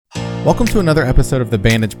Welcome to another episode of the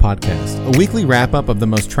Bandage Podcast, a weekly wrap-up of the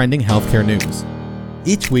most trending healthcare news.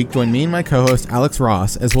 Each week, join me and my co-host Alex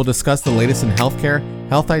Ross as we'll discuss the latest in healthcare,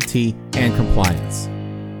 health IT, and compliance.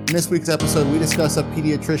 In this week's episode, we discuss a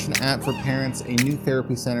Pediatrician app for parents, a new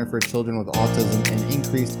therapy center for children with autism, and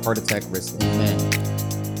increased heart attack risk in men.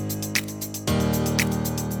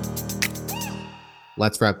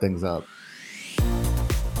 Let's wrap things up.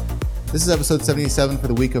 This is episode 77 for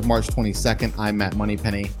the week of March 22nd. I'm Matt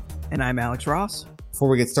Moneypenny. And I'm Alex Ross. Before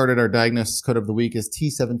we get started, our diagnosis code of the week is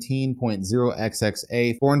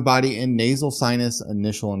T17.0XXA, foreign body and nasal sinus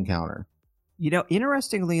initial encounter. You know,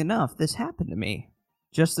 interestingly enough, this happened to me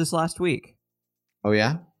just this last week. Oh,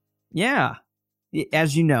 yeah? Yeah.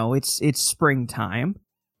 As you know, it's springtime.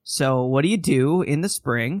 So what do in the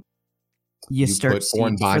spring? You start put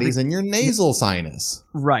foreign bodies in your nasal sinus.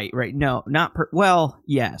 Right. No, not well,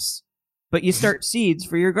 yes. But you start seeds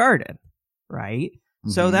for your garden, right?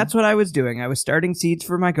 Mm-hmm. So that's what I was doing. I was starting seeds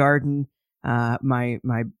for my garden. My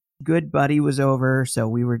good buddy was over, so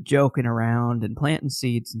we were joking around and planting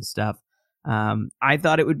seeds and stuff. I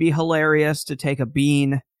thought it would be hilarious to take a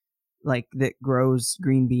bean, like that grows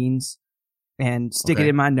green beans, and stick it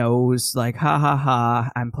in my nose. Like, ha ha ha!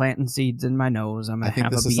 I'm planting seeds in my nose. I'm gonna have a beanstalk. I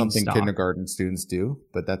think this is something kindergarten students do,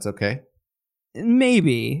 but that's okay.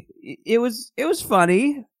 Maybe it was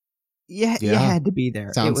funny. Yeah, you had to be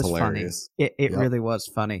there. Sounds it was hilarious. Funny. It really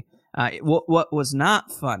was funny. What was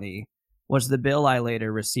not funny was the bill I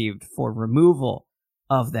later received for removal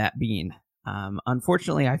of that bean.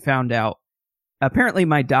 Unfortunately, I found out, apparently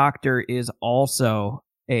my doctor is also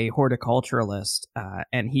a horticulturalist,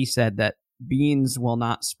 and he said that beans will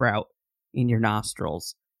not sprout in your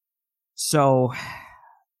nostrils. So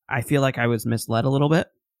I feel like I was misled a little bit.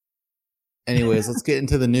 Anyways, let's get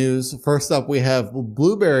into the news. First up, we have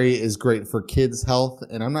Blueberry is great for kids' health,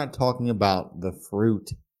 and I'm not talking about the fruit.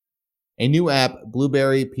 A new app,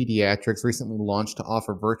 Blueberry Pediatrics, recently launched to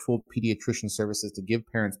offer virtual pediatrician services to give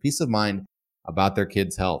parents peace of mind about their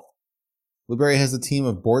kids' health. Blueberry has a team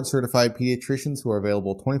of board-certified pediatricians who are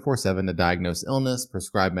available 24/7 to diagnose illness,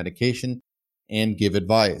 prescribe medication, and give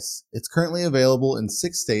advice. It's currently available in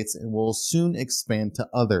 6 states and will soon expand to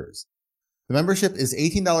others. The membership is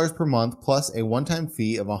 $18 per month plus a one-time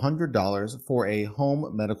fee of $100 for a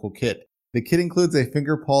home medical kit. The kit includes a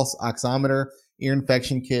finger pulse oximeter, ear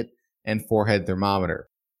infection kit, and forehead thermometer.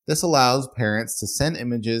 This allows parents to send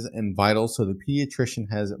images and vitals so the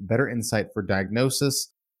pediatrician has better insight for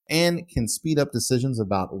diagnosis and can speed up decisions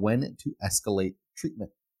about when to escalate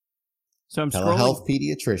treatment. So I'm Telehealth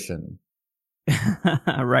pediatrician.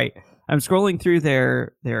 Right. I'm scrolling through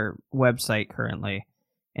their website currently.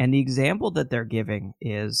 And the example that they're giving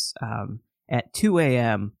is at 2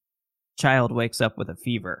 a.m., child wakes up with a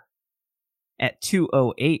fever. At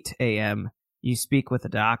 2:08 a.m., you speak with a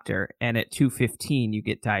doctor. And at 2:15, you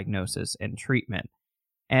get diagnosis and treatment.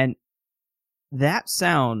 And that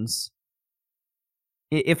sounds,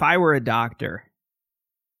 if I were a doctor,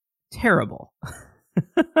 terrible.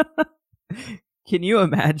 Can you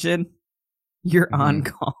imagine you're on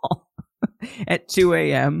call at 2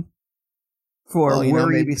 a.m.? For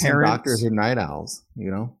worried maybe parents. Some doctors are night owls,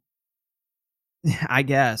 I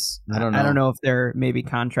guess. I don't know. I don't know if they're maybe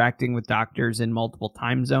contracting with doctors in multiple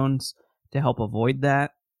time zones to help avoid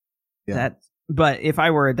that. Yeah. But if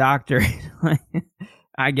I were a doctor,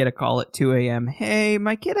 I get a call at 2 a.m. Hey,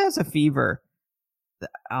 my kid has a fever.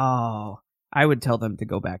 Oh, I would tell them to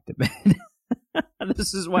go back to bed.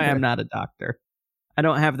 This is why I'm not a doctor. I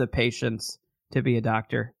don't have the patience to be a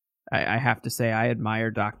doctor. I have to say I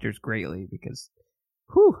admire doctors greatly because,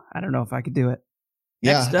 I don't know if I could do it.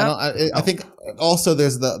 Yeah, I think also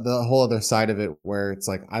there's the whole other side of it where it's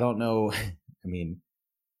like, I don't know. I mean,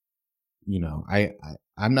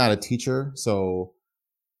 I'm not a teacher,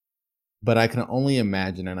 but I can only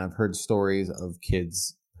imagine, and I've heard stories of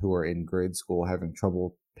kids who are in grade school having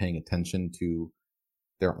trouble paying attention to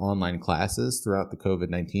their online classes throughout the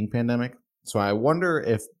COVID-19 pandemic. So I wonder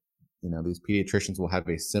if these pediatricians will have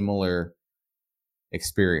a similar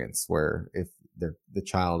experience where if the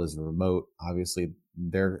child is remote, obviously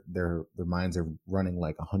their minds are running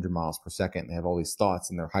like 100 miles per second. They have all these thoughts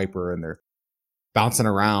and they're hyper and they're bouncing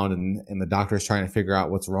around and the doctor's trying to figure out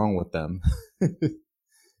what's wrong with them.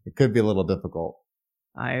 It could be a little difficult.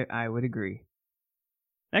 I would agree.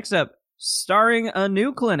 Next up, starring a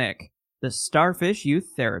new clinic, the Starfish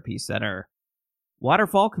Youth Therapy Center.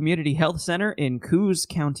 Waterfall Community Health Center in Coos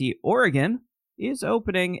County, Oregon, is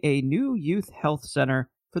opening a new youth health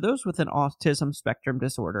center for those with an autism spectrum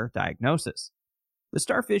disorder diagnosis. The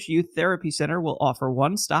Starfish Youth Therapy Center will offer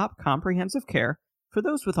one-stop comprehensive care for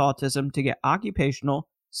those with autism to get occupational,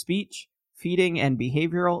 speech, feeding and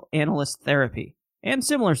behavioral analyst therapy, and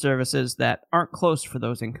similar services that aren't close for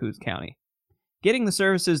those in Coos County. Getting the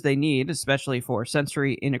services they need, especially for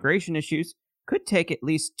sensory integration issues, could take at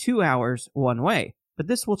least 2 hours one way, but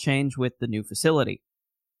this will change with the new facility.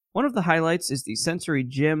 One of the highlights is the sensory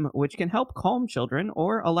gym, which can help calm children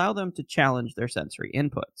or allow them to challenge their sensory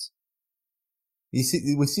inputs. We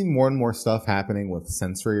see more and more stuff happening with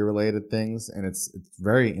sensory related things, and it's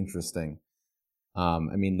very interesting. I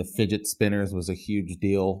mean, the fidget spinners was a huge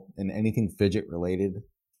deal, and anything fidget related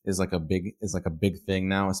is like a big thing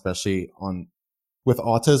now, especially with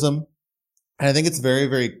autism. And I think it's very,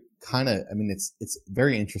 very it's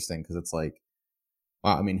very interesting because it's like,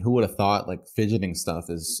 wow, I mean, who would have thought like fidgeting stuff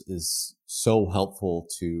is so helpful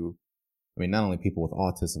to, I mean, not only people with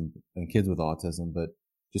autism and kids with autism, but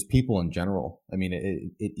just people in general. I mean,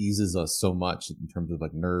 it eases us so much in terms of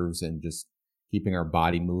like nerves and just keeping our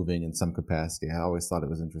body moving in some capacity. I always thought it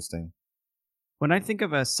was interesting. When I think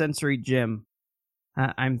of a sensory gym,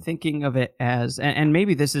 I'm thinking of it as, and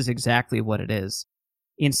maybe this is exactly what it is.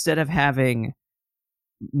 Instead of having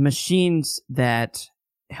machines that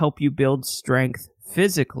help you build strength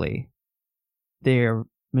physically, they're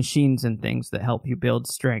machines and things that help you build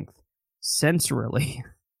strength sensorily.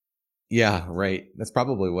 Yeah, right. That's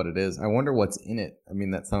probably what it is. I wonder what's in it. I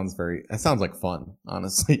mean, that sounds like fun,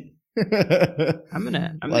 honestly. I'm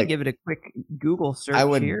gonna give it a quick Google search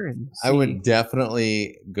here and see. I would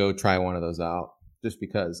definitely go try one of those out just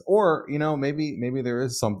because, or maybe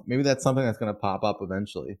that's something that's going to pop up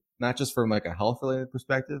eventually, not just from like a health related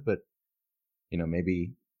perspective, but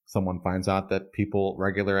maybe someone finds out that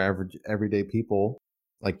regular average everyday people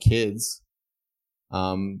like kids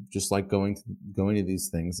just like going to these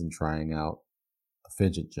things and trying out a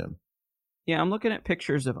fidget gym. Yeah, I'm looking at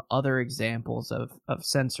pictures of other examples of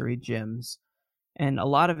sensory gyms, and a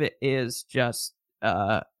lot of it is just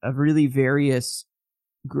a really various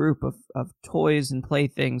group of toys and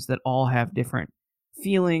playthings that all have different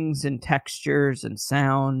feelings and textures and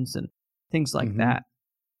sounds and things like that.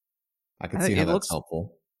 I can see how that's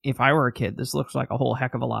helpful. If I were a kid, this looks like a whole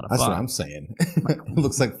heck of a lot of fun. That's what I'm saying. It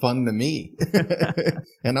looks like fun to me.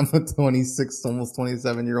 And I'm a 26, almost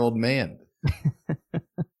 27-year-old man.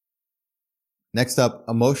 Next up,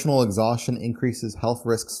 emotional exhaustion increases health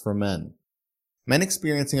risks for men. Men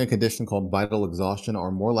experiencing a condition called vital exhaustion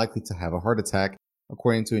are more likely to have a heart attack,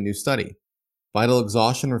 according to a new study. Vital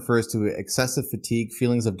exhaustion refers to excessive fatigue,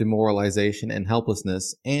 feelings of demoralization and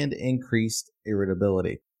helplessness, and increased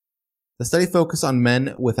irritability. The study focused on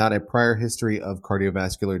men without a prior history of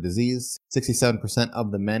cardiovascular disease. 67%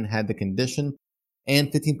 of the men had the condition, and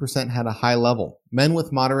 15% had a high level. Men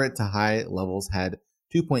with moderate to high levels had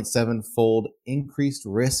 2.7-fold increased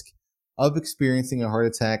risk of experiencing a heart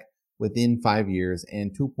attack within 5 years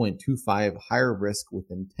and 2.25 higher risk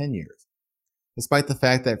within 10 years. Despite the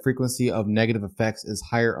fact that frequency of negative effects is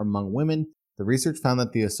higher among women, the research found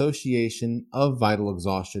that the association of vital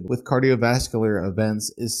exhaustion with cardiovascular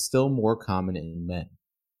events is still more common in men.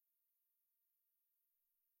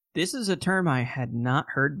 This is a term I had not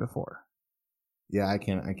heard before. Yeah, I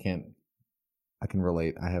can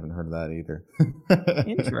relate. I haven't heard of that either.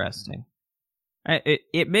 Interesting.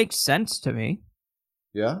 It makes sense to me.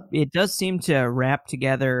 Yeah? It does seem to wrap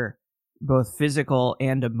together both physical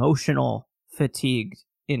and emotional fatigue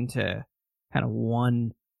into kind of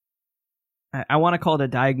one. I want to call it a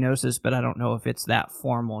diagnosis, but I don't know if it's that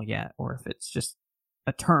formal yet, or if it's just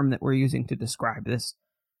a term that we're using to describe this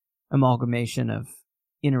amalgamation of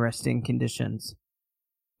interesting conditions.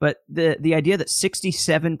 But the idea that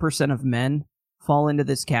 67% of men fall into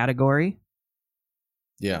this category,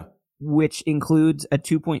 yeah, which includes a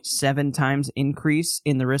 2.7 times increase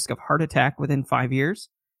in the risk of heart attack within 5 years.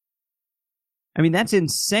 I mean, that's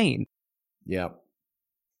insane. Yeah.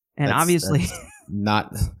 And obviously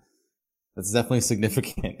that's definitely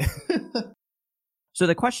significant. So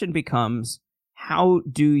the question becomes, how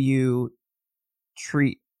do you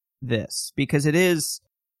treat this? Because it is,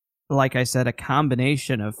 like I said, a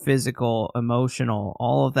combination of physical, emotional,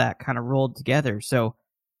 all of that kind of rolled together. So,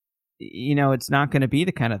 it's not going to be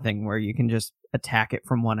the kind of thing where you can just attack it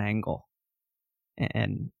from one angle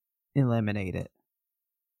and eliminate it.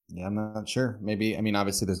 Yeah, I'm not sure. Maybe,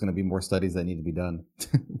 obviously there's going to be more studies that need to be done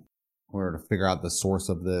in order to figure out the source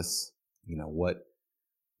of this. What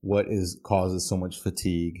causes so much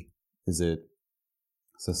fatigue? Is it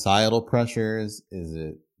societal pressures? Is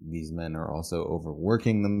it these men are also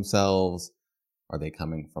overworking themselves? Are they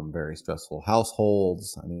coming from very stressful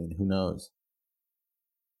households? Who knows?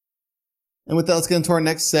 And with that, let's get into our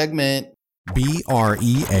next segment. BREACH,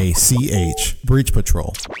 Breach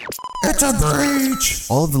Patrol. It's a breach!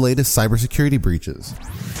 All of the latest cybersecurity breaches.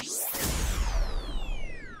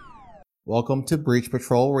 Welcome to Breach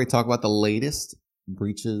Patrol, where we talk about the latest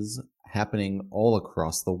breaches happening all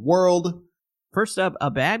across the world. First up,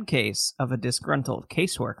 a bad case of a disgruntled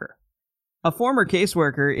caseworker. A former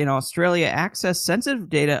caseworker in Australia accessed sensitive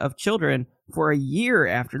data of children for a year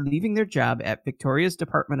after leaving their job at Victoria's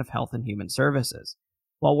Department of Health and Human Services.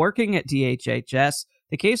 While working at DHHS,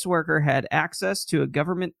 the caseworker had access to a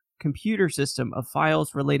government computer system of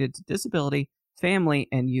files related to disability, family,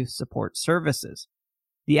 and youth support services.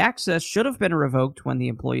 The access should have been revoked when the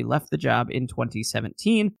employee left the job in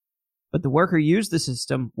 2017, but the worker used the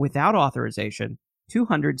system without authorization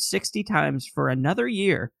 260 times for another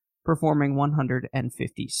year, performing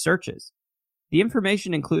 150 searches. The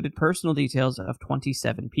information included personal details of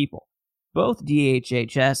 27 people. Both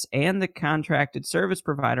DHHS and the contracted service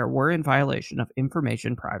provider were in violation of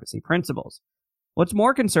information privacy principles. What's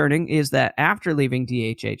more concerning is that after leaving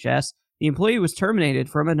DHHS, the employee was terminated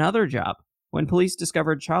from another job when police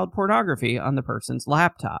discovered child pornography on the person's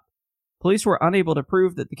laptop. Police were unable to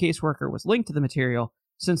prove that the caseworker was linked to the material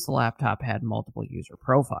since the laptop had multiple user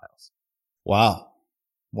profiles. Wow.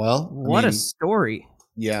 Well, what a story.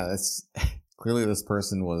 Yeah, that's clearly this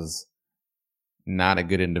person was not a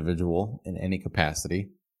good individual in any capacity.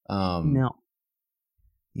 No.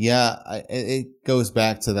 Yeah, it goes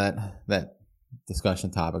back to that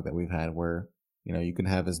discussion topic that we've had where, you can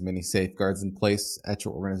have as many safeguards in place at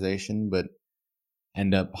your organization, but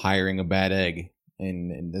end up hiring a bad egg.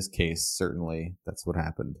 In this case, certainly that's what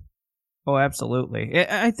happened. Oh, absolutely.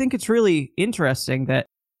 I think it's really interesting that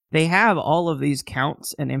they have all of these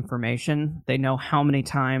counts and information. They know how many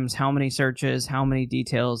times, how many searches, how many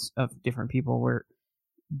details of different people were,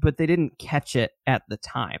 but they didn't catch it at the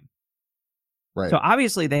time. Right. So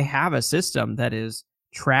obviously they have a system that is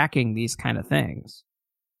tracking these kind of things.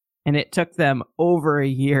 And it took them over a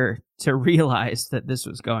year to realize that this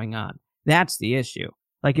was going on. That's the issue.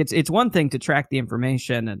 Like, it's one thing to track the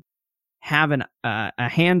information and have a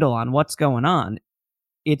handle on what's going on.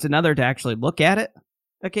 It's another to actually look at it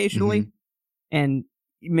occasionally and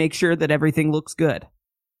make sure that everything looks good.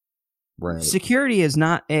 Right. Security is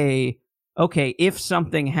not okay, if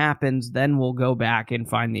something happens, then we'll go back and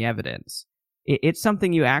find the evidence. It's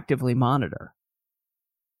something you actively monitor.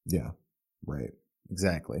 Yeah, right.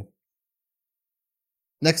 Exactly.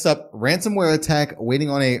 Next up, ransomware attack waiting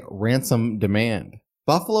on a ransom demand.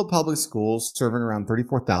 Buffalo Public Schools, serving around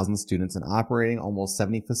 34,000 students and operating almost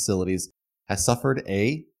 70 facilities, has suffered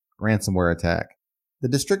a ransomware attack. The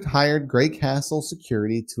district hired Gray Castle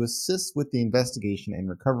Security to assist with the investigation and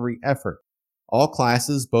recovery effort. All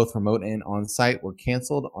classes, both remote and on-site, were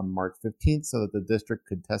canceled on March 15th so that the district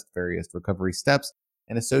could test various recovery steps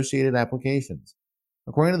and associated applications.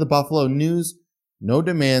 According to the Buffalo News, no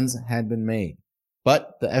demands had been made,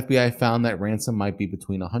 but the FBI found that ransom might be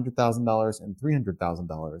between $100,000 and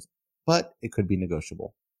 $300,000, but it could be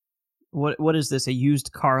negotiable. What is this, a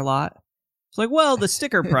used car lot? It's like, well, the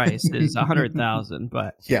sticker price is $100,000,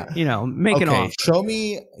 but yeah, make an offer. Show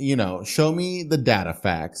me the data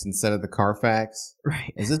facts instead of the car facts.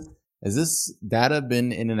 Right. Has this data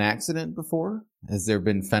been in an accident before? Has there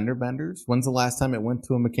been fender benders? When's the last time it went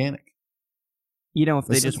to a mechanic? If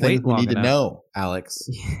they just wait long enough. We need to know, Alex.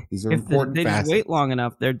 These are important. If they just wait long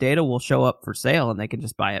enough, their data will show up for sale and they can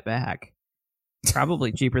just buy it back.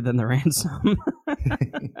 Probably cheaper than the ransom.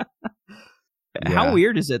 Yeah. How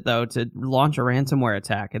weird is it, though, to launch a ransomware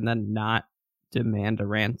attack and then not demand a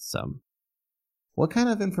ransom? What kind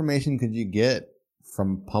of information could you get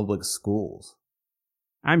from public schools?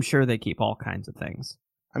 I'm sure they keep all kinds of things.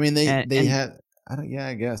 I mean, they have.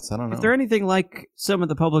 I guess. I don't know. If they're anything like some of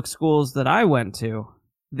the public schools that I went to,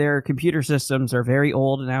 their computer systems are very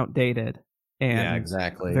old and outdated. And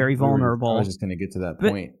exactly. Very vulnerable. I was just going to get to that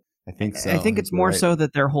point. I think so. I think it's more so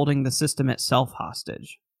that they're holding the system itself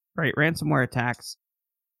hostage. Right, ransomware attacks,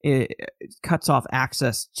 it cuts off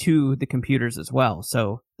access to the computers as well,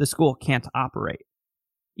 so the school can't operate.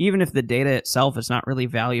 Even if the data itself is not really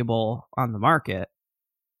valuable on the market,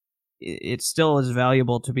 it still is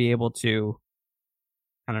valuable to be able to,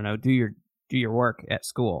 do your work at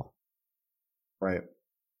school. Right.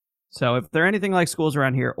 So if they're anything like schools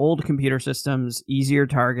around here, old computer systems, easier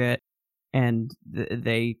target, and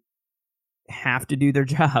they have to do their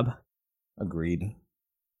job. Agreed.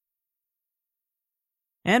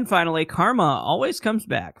 And finally, karma always comes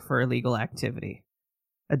back for illegal activity.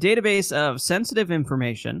 A database of sensitive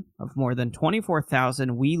information of more than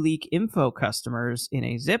 24,000 WeLeak info customers in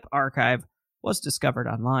a zip archive was discovered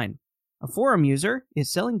online. A forum user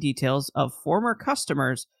is selling details of former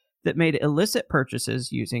customers that made illicit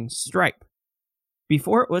purchases using Stripe.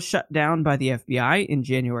 Before it was shut down by the FBI in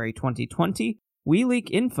January 2020,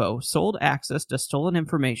 WeLeakInfo sold access to stolen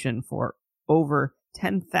information for over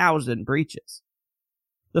 10,000 breaches.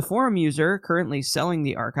 The forum user currently selling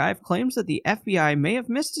the archive claims that the FBI may have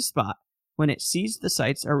missed a spot when it seized the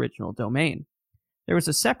site's original domain. There was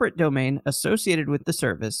a separate domain associated with the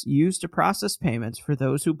service used to process payments for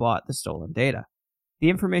those who bought the stolen data. The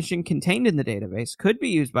information contained in the database could be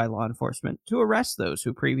used by law enforcement to arrest those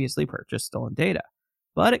who previously purchased stolen data,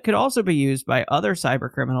 but it could also be used by other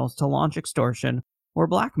cybercriminals to launch extortion or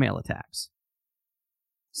blackmail attacks.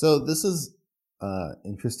 So this is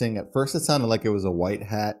interesting. At first it sounded like it was a white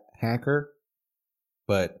hat hacker,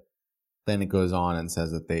 but then it goes on and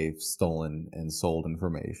says that they've stolen and sold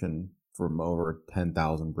information from over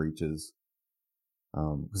 10,000 breaches.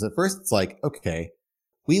 Because at first it's like, okay,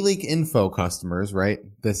 WeLeakInfo customers, right?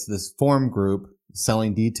 This forum group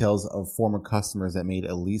selling details of former customers that made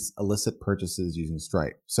illicit purchases using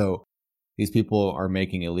Stripe. So these people are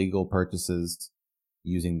making illegal purchases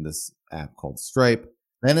using this app called Stripe.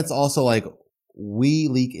 Then it's also like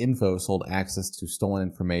WeLeakInfo sold access to stolen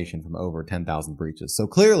information from over 10,000 breaches. So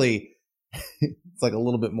clearly it's like a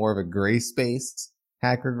little bit more of a gray space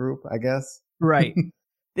hacker group, I guess. Right.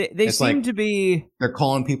 They seem like to be... They're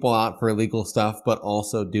calling people out for illegal stuff, but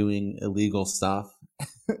also doing illegal stuff.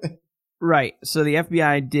 Right. So the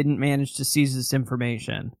FBI didn't manage to seize this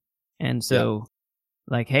information. And so,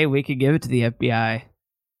 like, hey, we could give it to the FBI.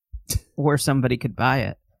 Or somebody could buy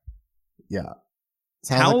it. Yeah.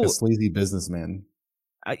 Sounds like a sleazy businessman.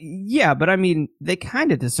 Yeah, but I mean, they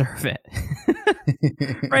kind of deserve it.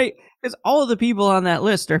 Right? Because all of the people on that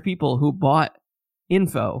list are people who bought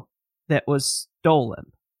info that was stolen.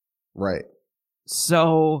 Right.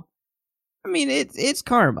 So, I mean, it's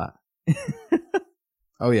karma.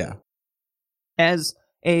 Oh, yeah. As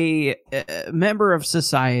a member of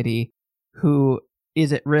society who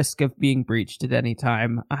is at risk of being breached at any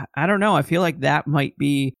time, I don't know. I feel like that might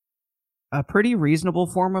be a pretty reasonable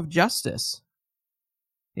form of justice,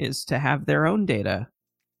 is to have their own data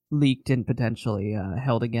leaked and potentially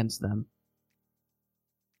held against them.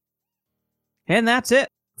 And that's it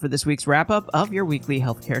for this week's wrap-up of your weekly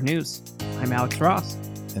healthcare news. I'm Alex Ross.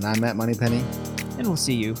 And I'm Matt Moneypenny. And we'll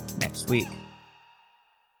see you next week.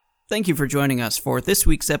 Thank you for joining us for this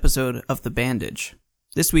week's episode of The Bandage.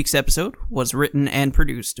 This week's episode was written and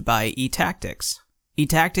produced by eTactics.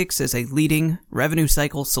 eTactics is a leading revenue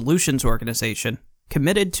cycle solutions organization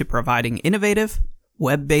committed to providing innovative,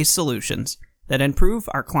 web-based solutions that improve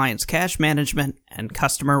our clients' cash management and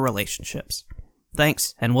customer relationships.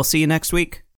 Thanks, and we'll see you next week.